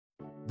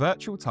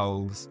Virtual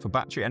tolls for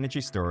battery energy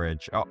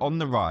storage are on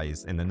the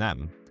rise in the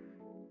NEM.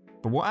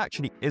 But what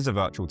actually is a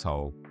virtual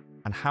toll,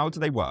 and how do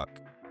they work?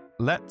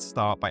 Let's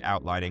start by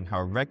outlining how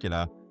a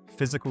regular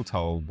physical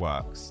toll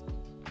works.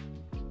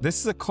 This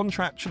is a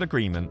contractual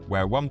agreement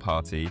where one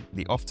party,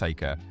 the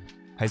offtaker,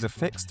 pays a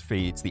fixed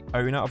fee to the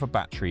owner of a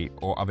battery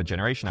or other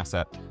generation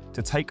asset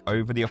to take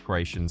over the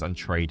operations and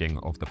trading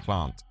of the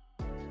plant.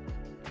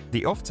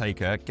 The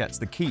offtaker gets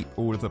to keep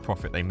all of the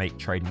profit they make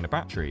trading the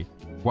battery,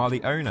 while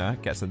the owner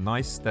gets a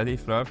nice steady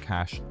flow of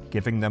cash,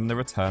 giving them the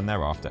return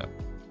thereafter.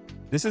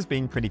 This has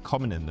been pretty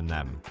common in the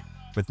NEM,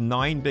 with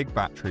 9 big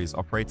batteries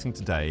operating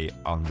today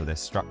under this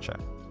structure.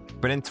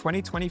 But in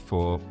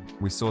 2024,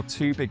 we saw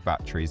 2 big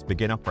batteries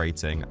begin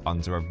operating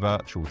under a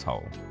virtual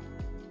toll.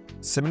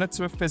 Similar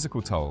to a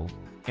physical toll,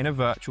 in a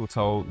virtual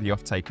toll, the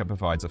offtaker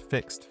provides a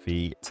fixed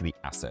fee to the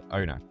asset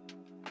owner.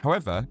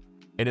 However,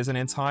 it is an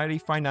entirely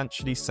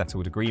financially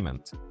settled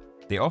agreement.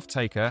 The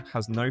offtaker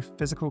has no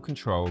physical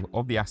control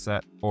of the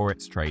asset or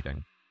its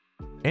trading.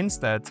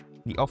 Instead,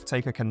 the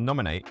offtaker can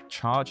nominate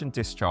charge and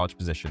discharge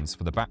positions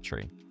for the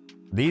battery.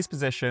 These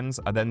positions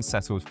are then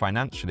settled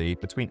financially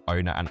between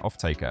owner and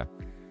offtaker,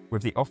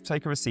 with the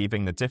offtaker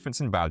receiving the difference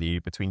in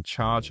value between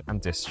charge and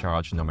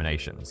discharge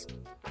nominations.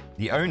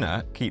 The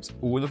owner keeps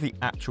all of the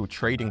actual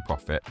trading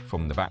profit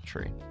from the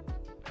battery.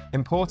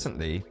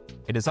 Importantly,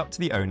 it is up to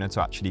the owner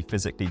to actually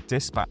physically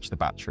dispatch the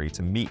battery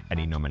to meet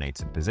any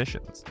nominated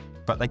positions,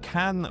 but they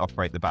can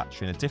operate the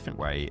battery in a different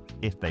way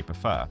if they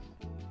prefer.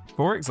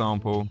 For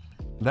example,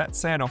 let's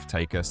say an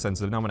offtaker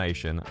sends a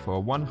nomination for a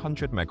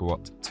 100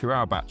 megawatt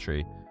 2-hour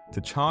battery to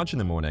charge in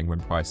the morning when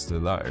prices are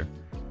low,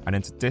 and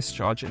then to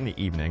discharge in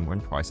the evening when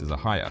prices are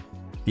higher.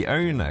 The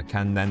owner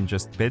can then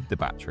just bid the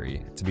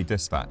battery to be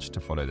dispatched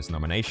to follow this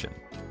nomination,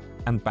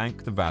 and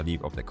bank the value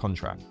of the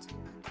contract.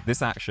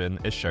 This action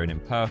is shown in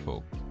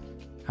purple.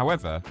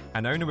 However,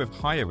 an owner with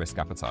higher risk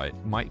appetite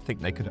might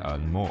think they could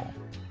earn more.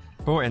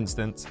 For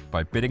instance,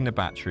 by bidding the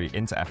battery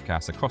into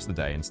FCAS across the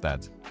day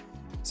instead.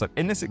 So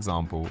in this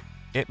example,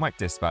 it might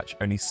dispatch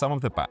only some of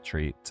the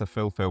battery to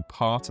fulfill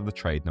part of the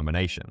trade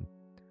nomination.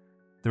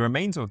 The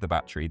remainder of the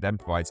battery then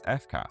provides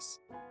FCAS,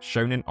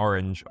 shown in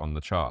orange on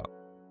the chart.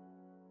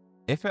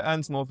 If it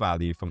earns more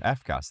value from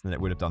FCAS than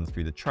it would have done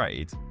through the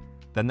trade,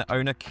 then the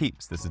owner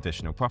keeps this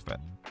additional profit.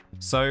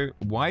 So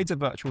why do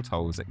virtual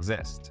tolls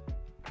exist?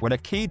 Well, a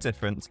key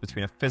difference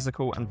between a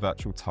physical and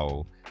virtual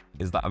toll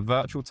is that a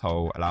virtual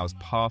toll allows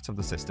part of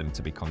the system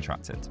to be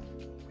contracted.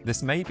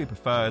 This may be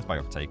preferred by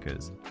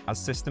offtakers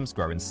as systems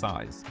grow in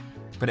size,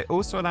 but it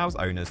also allows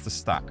owners to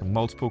stack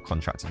multiple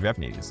contracted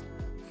revenues,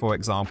 for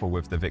example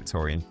with the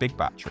Victorian Big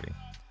Battery,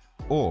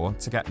 or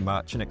to get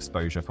merchant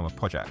exposure from a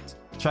project.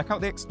 Check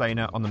out the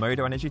explainer on the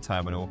Modo Energy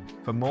Terminal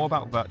for more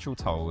about virtual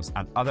tolls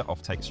and other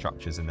offtake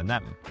structures in the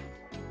NEM.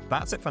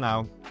 That's it for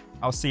now.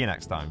 I'll see you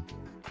next time.